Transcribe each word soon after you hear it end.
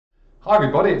Hi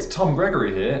everybody, it's Tom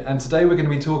Gregory here, and today we're going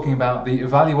to be talking about the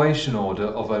evaluation order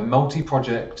of a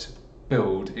multi-project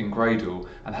build in Gradle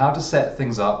and how to set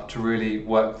things up to really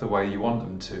work the way you want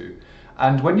them to.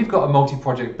 And when you've got a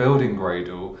multi-project build in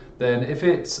Gradle, then if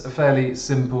it's a fairly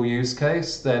simple use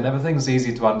case, then everything's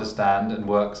easy to understand and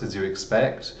works as you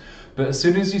expect. But as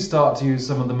soon as you start to use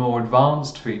some of the more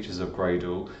advanced features of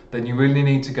Gradle, then you really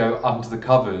need to go under the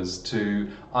covers to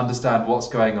understand what's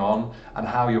going on and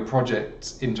how your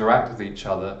projects interact with each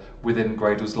other within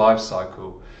Gradle's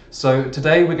lifecycle. So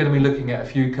today we're going to be looking at a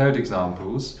few code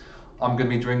examples. I'm going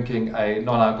to be drinking a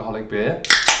non-alcoholic beer,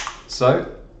 so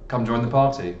come join the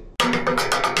party.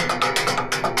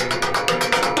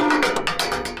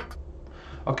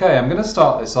 Okay, I'm going to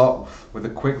start this off with a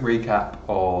quick recap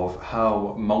of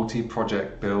how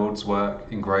multi-project builds work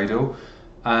in Gradle,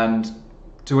 and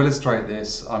to illustrate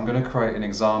this I'm going to create an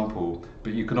example,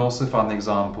 but you can also find the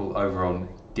example over on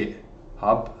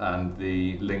GitHub and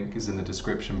the link is in the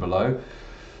description below.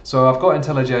 So I've got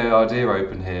IntelliJ IDEA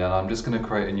open here and I'm just going to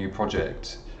create a new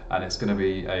project, and it's going to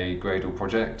be a Gradle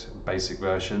project, basic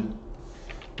version.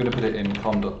 I'm going to put it in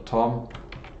com.tom.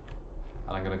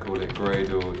 and I'm going to call it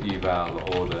Gradle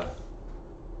Eval Order.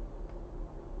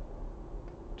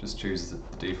 Just choose the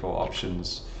default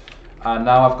options. And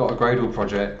now I've got a Gradle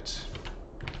project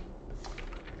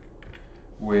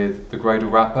with the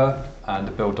Gradle wrapper and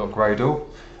the build.gradle.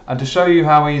 And to show you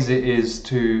how easy it is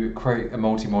to create a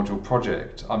multi-module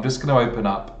project, I'm just going to open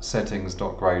up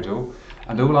settings.gradle,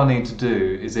 and all I need to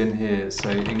do is in here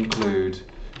say include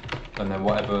and then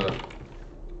whatever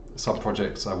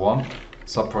subprojects I want.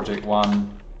 Subproject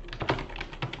 1,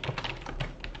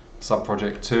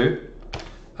 subproject 2,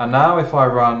 and now if I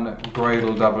run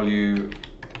Gradle W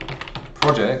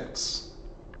projects,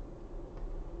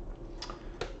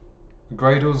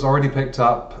 Gradle's already picked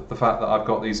up the fact that I've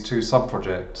got these two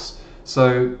subprojects,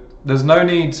 so there's no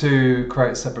need to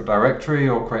create a separate directory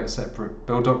or create a separate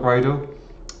build.gradle.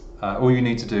 All you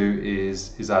need to do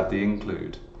is add the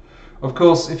include. Of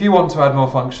course, if you want to add more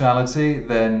functionality,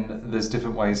 then there's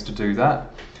different ways to do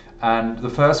that. And the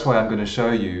first way I'm going to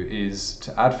show you is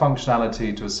to add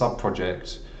functionality to a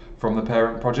subproject from the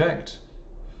parent project.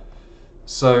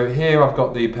 So here I've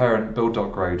got the parent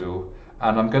build.gradle,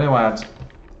 and I'm going to add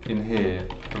in here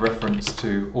a reference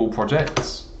to all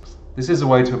projects. This is a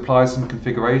way to apply some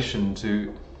configuration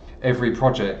to every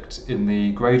project in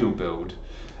the Gradle build.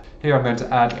 Here I'm going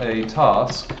to add a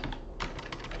task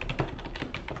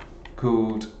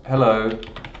called hello,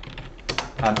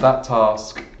 and that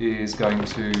task is going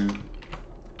to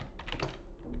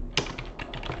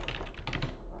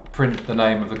print the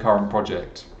name of the current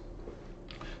project.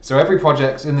 So every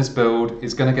project in this build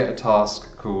is going to get a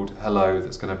task called hello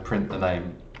that's going to print the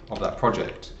name of that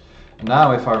project. And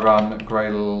now if I run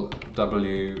Gradle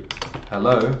W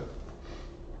hello,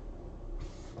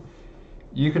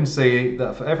 you can see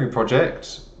that for every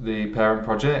project, the parent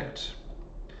project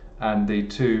and the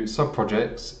two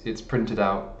subprojects, it's printed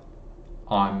out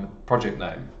I'm project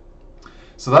name.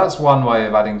 So that's one way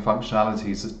of adding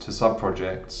functionalities to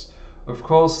subprojects. Of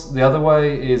course, the other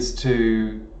way is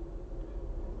to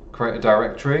create a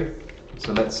directory.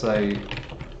 So let's say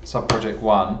subproject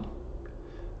 1,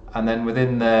 and then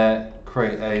within there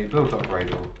create a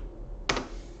build.gradle.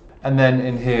 And then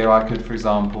in here I could, for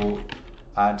example,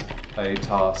 add a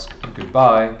task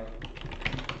goodbye,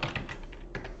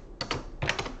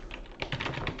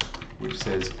 which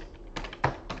says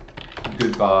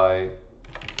goodbye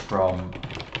from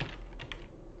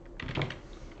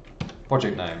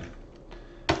project name.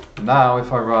 Now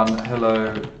if I run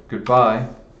hello goodbye,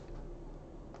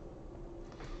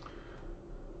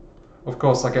 of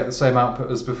course I get the same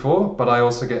output as before, but I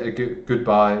also get a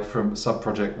goodbye from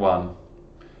subproject 1.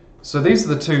 So these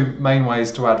are the two main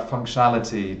ways to add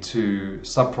functionality to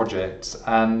subprojects,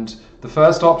 and the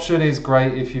first option is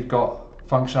great if you've got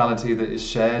functionality that is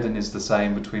shared and is the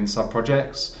same between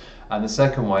subprojects, and the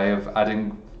second way of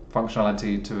adding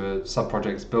functionality to a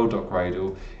subproject's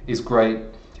build.gradle is great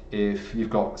if you've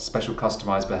got special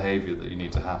customized behavior that you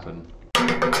need to happen.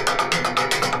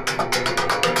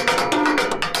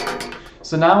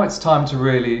 So now it's time to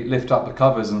really lift up the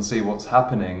covers and see what's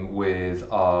happening with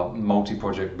our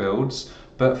multi-project builds.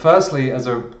 But firstly, as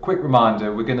a quick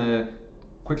reminder, we're going to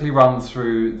quickly run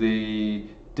through the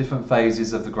different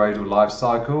phases of the Gradle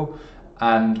lifecycle,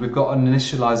 and we've got an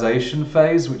initialization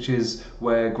phase, which is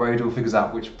where Gradle figures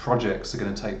out which projects are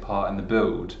going to take part in the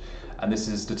build, and this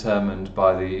is determined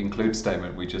by the include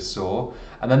statement we just saw.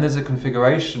 And then there's a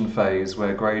configuration phase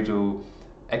where Gradle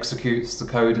executes the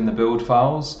code in the build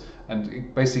files, and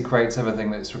it basically creates everything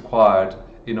that's required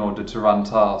in order to run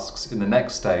tasks in the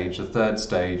next stage, the third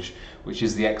stage, which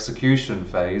is the execution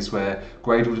phase, where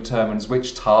Gradle determines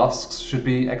which tasks should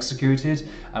be executed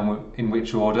and in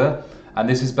which order. And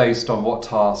this is based on what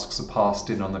tasks are passed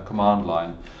in on the command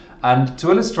line. And to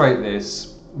illustrate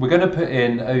this, we're going to put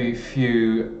in a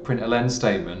few println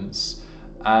statements.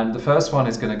 And the first one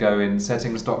is going to go in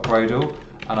settings.gradle,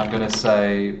 and I'm going to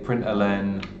say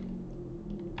println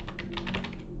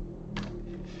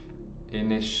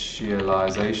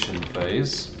initialization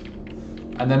phase.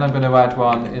 And then I'm going to add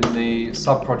one in the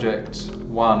subproject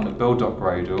 1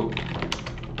 build.gradle,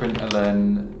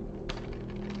 println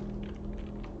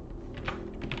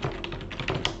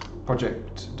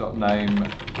project.name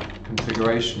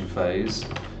configuration phase.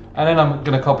 And then I'm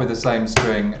going to copy the same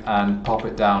string and pop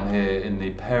it down here in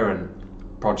the parent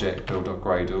project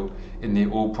build.gradle in the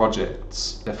all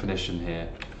projects definition here.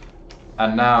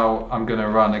 And now I'm going to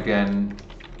run again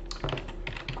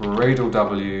Gradle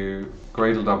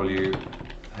W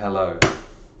hello.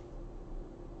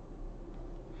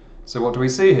 So what do we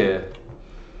see here?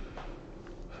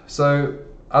 So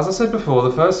as I said before,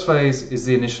 the first phase is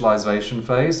the initialization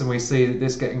phase, and we see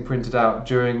this getting printed out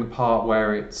during the part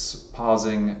where it's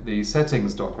parsing the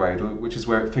settings.gradle, which is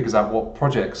where it figures out what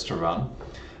projects to run.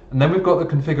 And then we've got the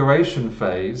configuration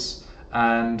phase,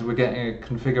 and we're getting a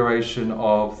configuration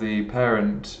of the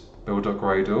parent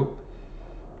build.gradle.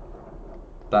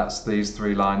 That's these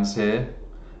 3 lines here.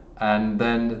 And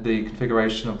then the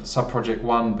configuration of the subproject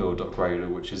 1 build.gradle,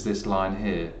 which is this line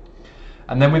here.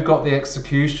 And then we've got the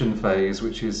execution phase,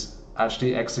 which is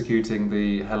actually executing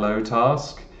the hello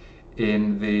task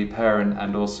in the parent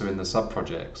and also in the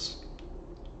subprojects.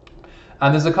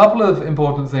 And there's a couple of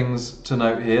important things to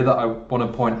note here that I want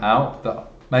to point out that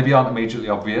maybe aren't immediately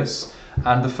obvious.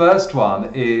 And the first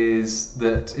one is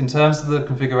that in terms of the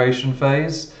configuration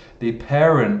phase, the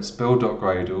parent's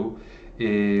build.gradle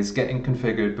is getting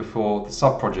configured before the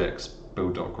subproject's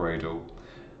build.gradle.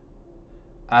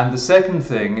 And the second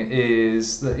thing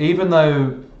is that even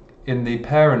though in the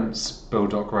parent's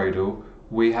build.gradle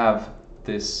we have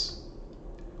this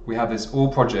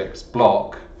all projects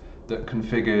block that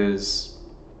configures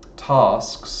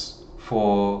tasks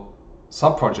for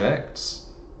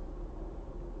subprojects,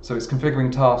 so it's configuring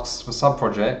tasks for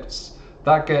subprojects,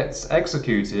 that gets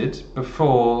executed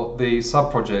before the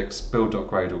subproject's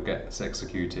build.gradle gets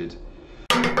executed.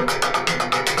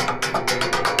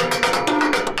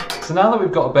 So now that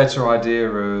we've got a better idea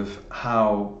of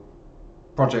how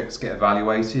projects get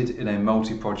evaluated in a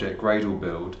multi-project Gradle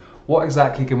build, what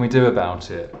exactly can we do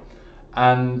about it?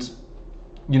 And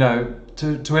you know,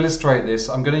 to illustrate this,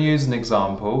 I'm going to use an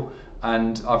example,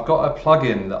 and I've got a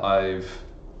plugin that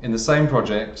in the same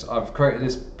project, I've created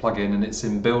this plugin and it's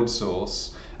in build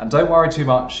source. And don't worry too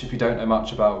much if you don't know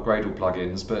much about Gradle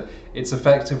plugins, but it's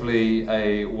effectively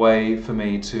a way for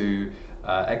me to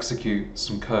execute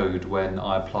some code when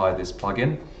I apply this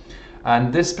plugin.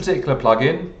 And this particular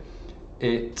plugin,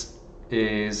 it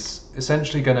is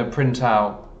essentially going to print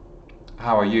out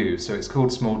how are you. So it's called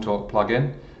Smalltalk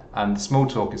plugin, and the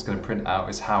Smalltalk it's going to print out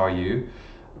is how are you.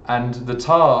 And the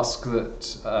task that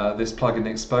this plugin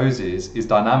exposes is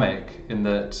dynamic in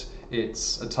that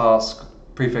it's a task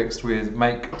prefixed with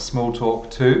make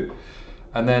Smalltalk2,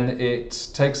 and then it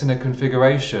takes in a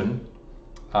configuration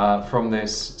from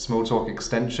this Smalltalk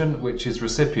extension, which is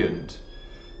recipient.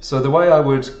 So the way I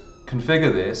would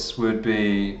configure this would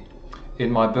be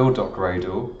in my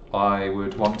build.gradle, I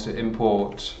would want to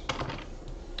import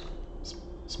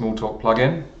Smalltalk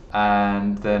plugin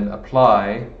and then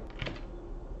apply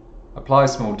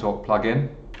Smalltalk plugin,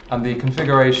 and the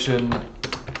configuration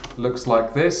looks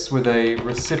like this with a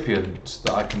recipient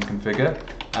that I can configure,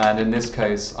 and in this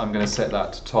case I'm going to set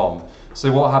that to Tom.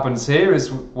 So what happens here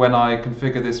is when I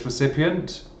configure this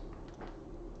recipient,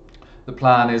 the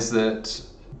plan is that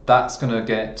that's going to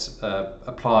get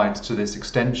applied to this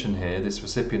extension here, this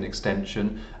recipient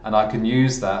extension, and I can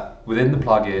use that within the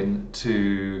plugin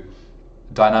to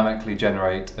dynamically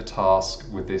generate a task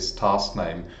with this task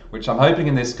name, which I'm hoping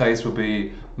in this case will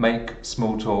be make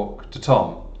Smalltalk to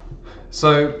Tom.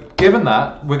 So given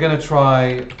that, we're going to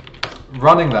try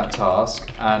running that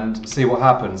task and see what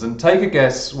happens, and take a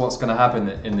guess what's going to happen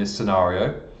in this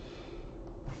scenario.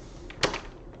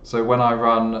 So when I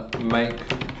run make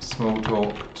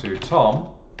Smalltalk to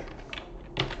Tom,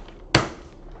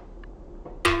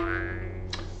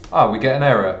 we get an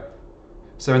error.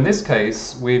 So in this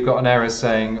case, we've got an error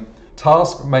saying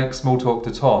task make Smalltalk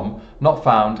to Tom not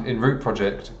found in root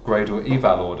project Gradle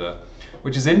eval order,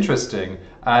 which is interesting.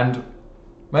 And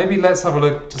maybe let's have a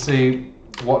look to see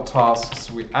what tasks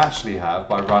we actually have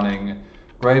by running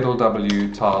Gradle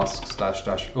w tasks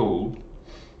 -- all.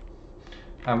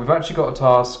 and we've actually got a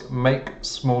task, make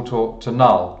small talk to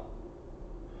null.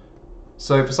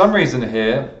 So for some reason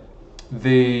here,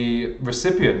 the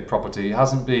recipient property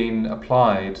hasn't been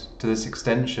applied to this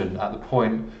extension at the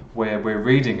point where we're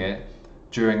reading it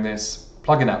during this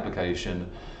plugin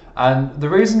application. And the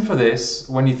reason for this,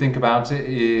 when you think about it,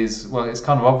 is, well, it's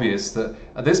kind of obvious that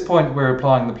at this point we're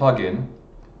applying the plugin.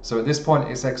 So at this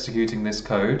point it's executing this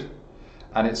code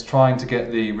and it's trying to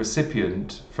get the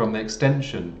recipient from the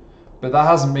extension. But that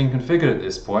hasn't been configured at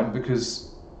this point because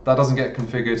that doesn't get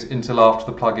configured until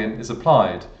after the plugin is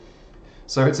applied.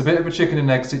 So it's a bit of a chicken and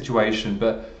egg situation,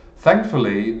 but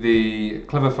thankfully the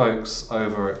clever folks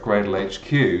over at Gradle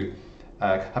HQ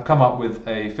have come up with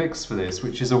a fix for this,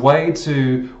 which is a way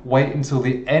to wait until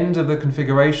the end of the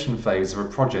configuration phase of a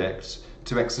project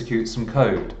to execute some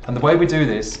code. And the way we do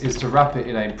this is to wrap it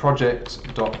in a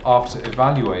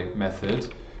project.afterEvaluate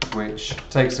method, which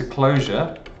takes a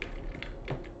closure.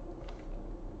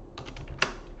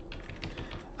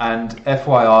 And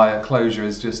FYI, a closure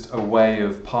is just a way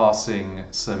of passing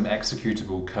some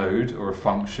executable code or a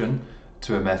function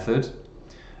to a method.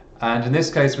 And in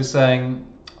this case, we're saying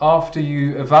after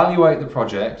you evaluate the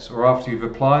project, or after you've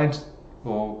applied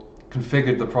or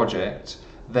configured the project,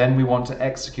 then we want to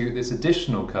execute this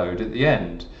additional code at the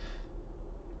end.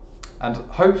 And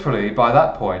hopefully by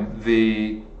that point,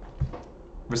 the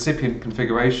recipient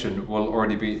configuration will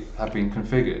already have been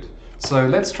configured. So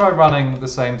let's try running the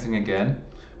same thing again.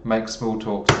 Make small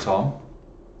talk to Tom.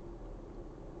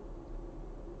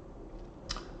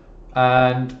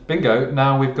 And bingo,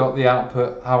 now we've got the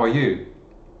output, how are you?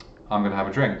 I'm going to have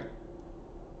a drink.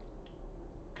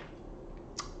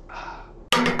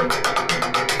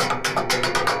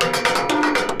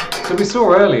 So we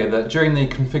saw earlier that during the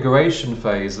configuration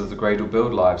phase of the Gradle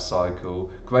build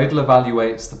lifecycle, Gradle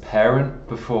evaluates the parent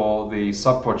before the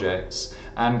subprojects,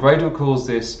 and Gradle calls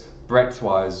this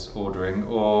breadth-wise ordering,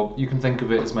 or you can think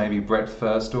of it as maybe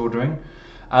breadth-first ordering.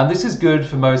 And this is good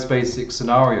for most basic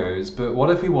scenarios, but what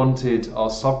if we wanted our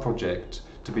subproject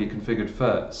to be configured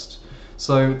first?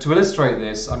 So to illustrate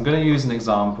this, I'm going to use an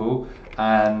example,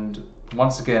 and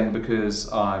once again,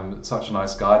 because I'm such a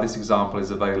nice guy, this example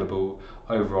is available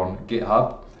over on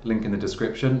GitHub, link in the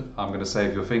description. I'm going to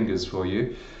save your fingers for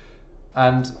you.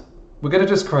 And we're going to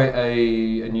just create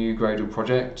a new Gradle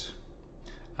project,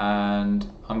 and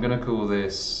I'm going to call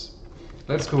this,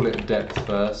 let's call it depth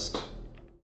first.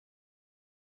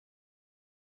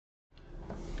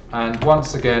 And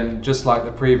once again, just like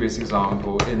the previous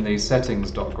example, in the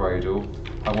settings.gradle,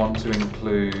 I want to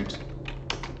include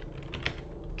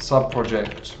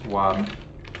subproject 1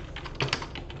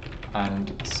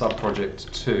 and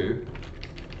subproject 2.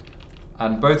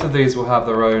 And both of these will have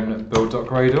their own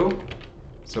build.gradle.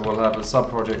 So we'll have a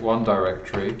subproject 1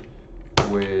 directory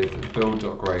with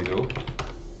build.gradle.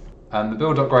 And the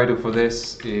build.gradle for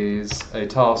this is a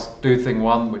task do thing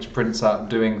 1, which prints out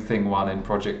doing thing 1 in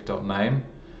project.name.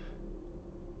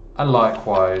 And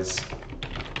likewise,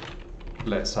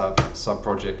 let's have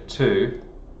subproject 2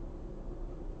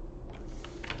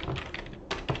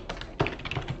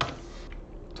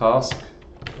 task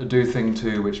do thing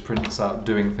 2, which prints out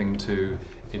doing thing 2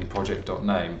 in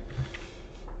project.name.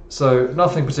 So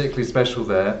nothing particularly special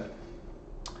there.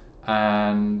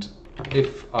 And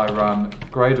if I run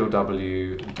Gradle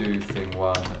W do thing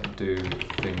 1 do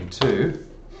thing 2,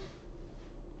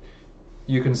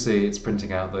 you can see it's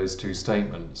printing out those two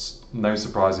statements. No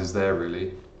surprises there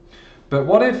really. But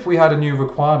what if we had a new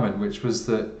requirement, which was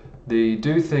that the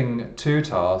do thing 2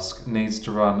 task needs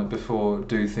to run before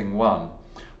do thing 1?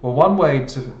 Well, one way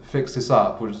to fix this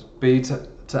up would be to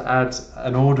add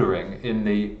an ordering in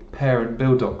the parent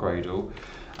build.gradle,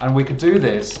 and we could do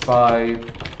this by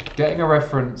getting a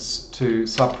reference to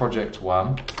subproject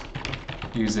 1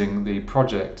 using the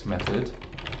project method.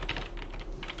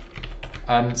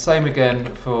 And same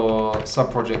again for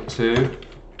subproject 2.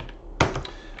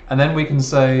 And then we can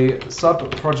say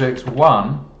subproject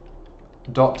 1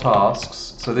 dot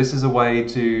tasks. So this is a way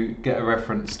to get a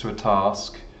reference to a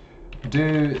task.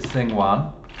 Do thing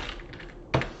 1.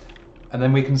 And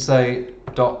then we can say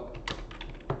dot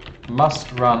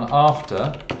must run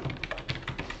after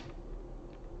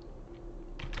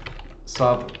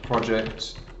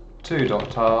subproject 2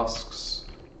 dot tasks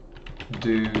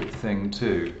do thing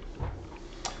 2.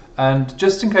 And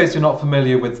just in case you're not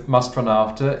familiar with must run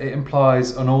after, it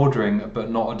implies an ordering but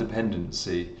not a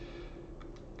dependency.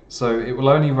 So it will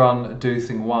only run do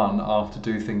thing 1 after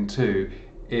do thing 2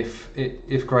 if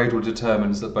Gradle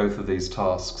determines that both of these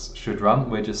tasks should run.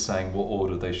 We're just saying what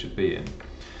order they should be in.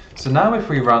 So now if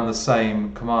we run the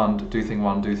same command do thing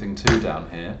 1 do thing 2 down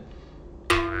here,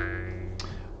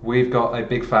 we've got a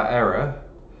big fat error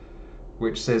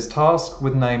which says task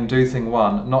with name do thing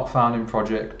 1 not found in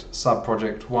project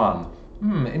subproject 1.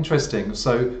 Interesting.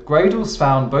 So Gradle's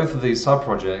found both of these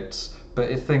subprojects,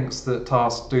 but it thinks that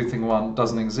task do thing 1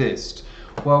 doesn't exist.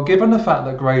 Well, given the fact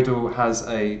that Gradle has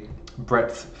a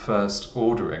breadth first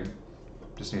ordering,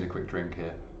 just need a quick drink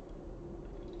here.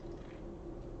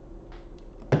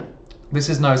 This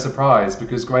is no surprise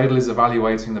because Gradle is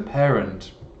evaluating the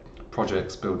parent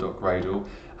projects build.gradle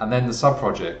and then the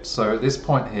subproject. So at this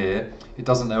point here, it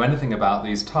doesn't know anything about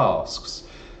these tasks.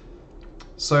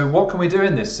 So what can we do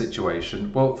in this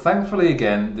situation? Well, thankfully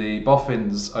again, the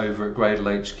boffins over at Gradle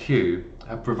HQ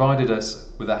have provided us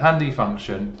with a handy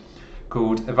function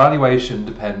called evaluation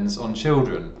depends on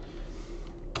children.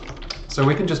 So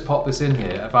we can just pop this in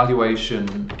here,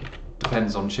 evaluation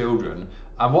depends on children,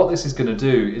 and what this is going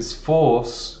to do is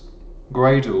force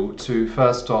Gradle to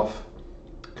first off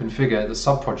configure the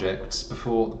subprojects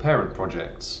before the parent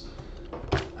projects.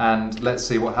 And let's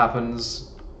see what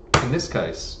happens in this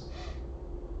case.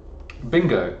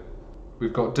 Bingo!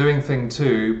 We've got doing thing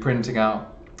 2 printing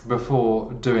out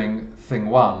before doing thing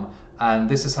 1, and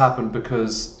this has happened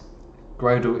because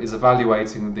Gradle is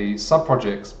evaluating the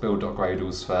subprojects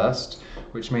build.gradles first,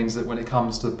 which means that when it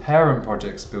comes to the parent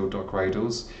projects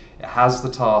build.gradles, it has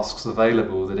the tasks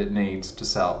available that it needs to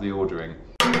set up the ordering.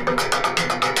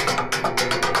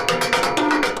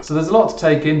 So there's a lot to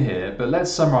take in here, but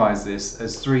let's summarize this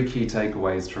as 3 key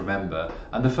takeaways to remember.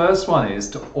 And the first one is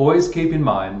to always keep in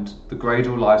mind the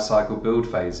Gradle lifecycle build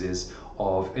phases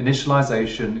of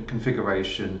initialization,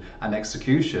 configuration, and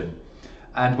execution.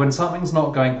 And when something's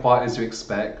not going quite as you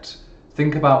expect,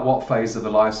 think about what phase of the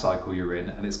life cycle you're in,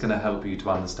 and it's going to help you to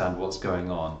understand what's going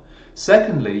on.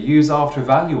 Secondly, use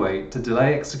afterEvaluate to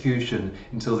delay execution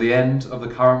until the end of the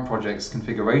current project's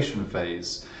configuration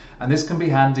phase. And this can be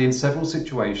handy in several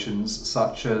situations,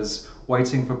 such as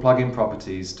waiting for plugin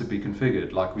properties to be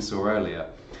configured, like we saw earlier.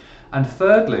 And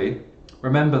thirdly,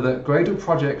 remember that Gradle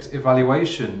project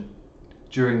evaluation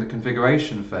during the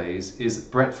configuration phase is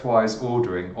breadth-wise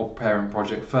ordering of parent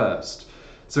project first.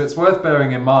 So it's worth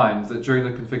bearing in mind that during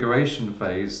the configuration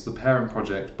phase, the parent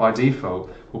project by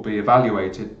default will be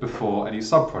evaluated before any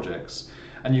subprojects.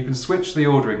 And you can switch the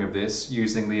ordering of this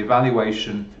using the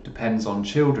evaluation depends on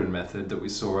children method that we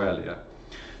saw earlier.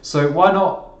 So why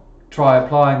not try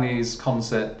applying these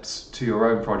concepts to your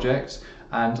own project,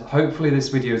 and hopefully this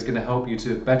video is going to help you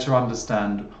to better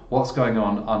understand what's going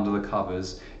on under the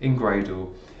covers in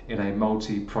Gradle in a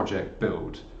multi-project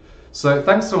build. So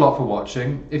thanks a lot for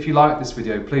watching. If you like this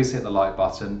video, please hit the like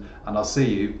button, and I'll see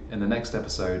you in the next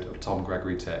episode of Tom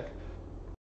Gregory Tech.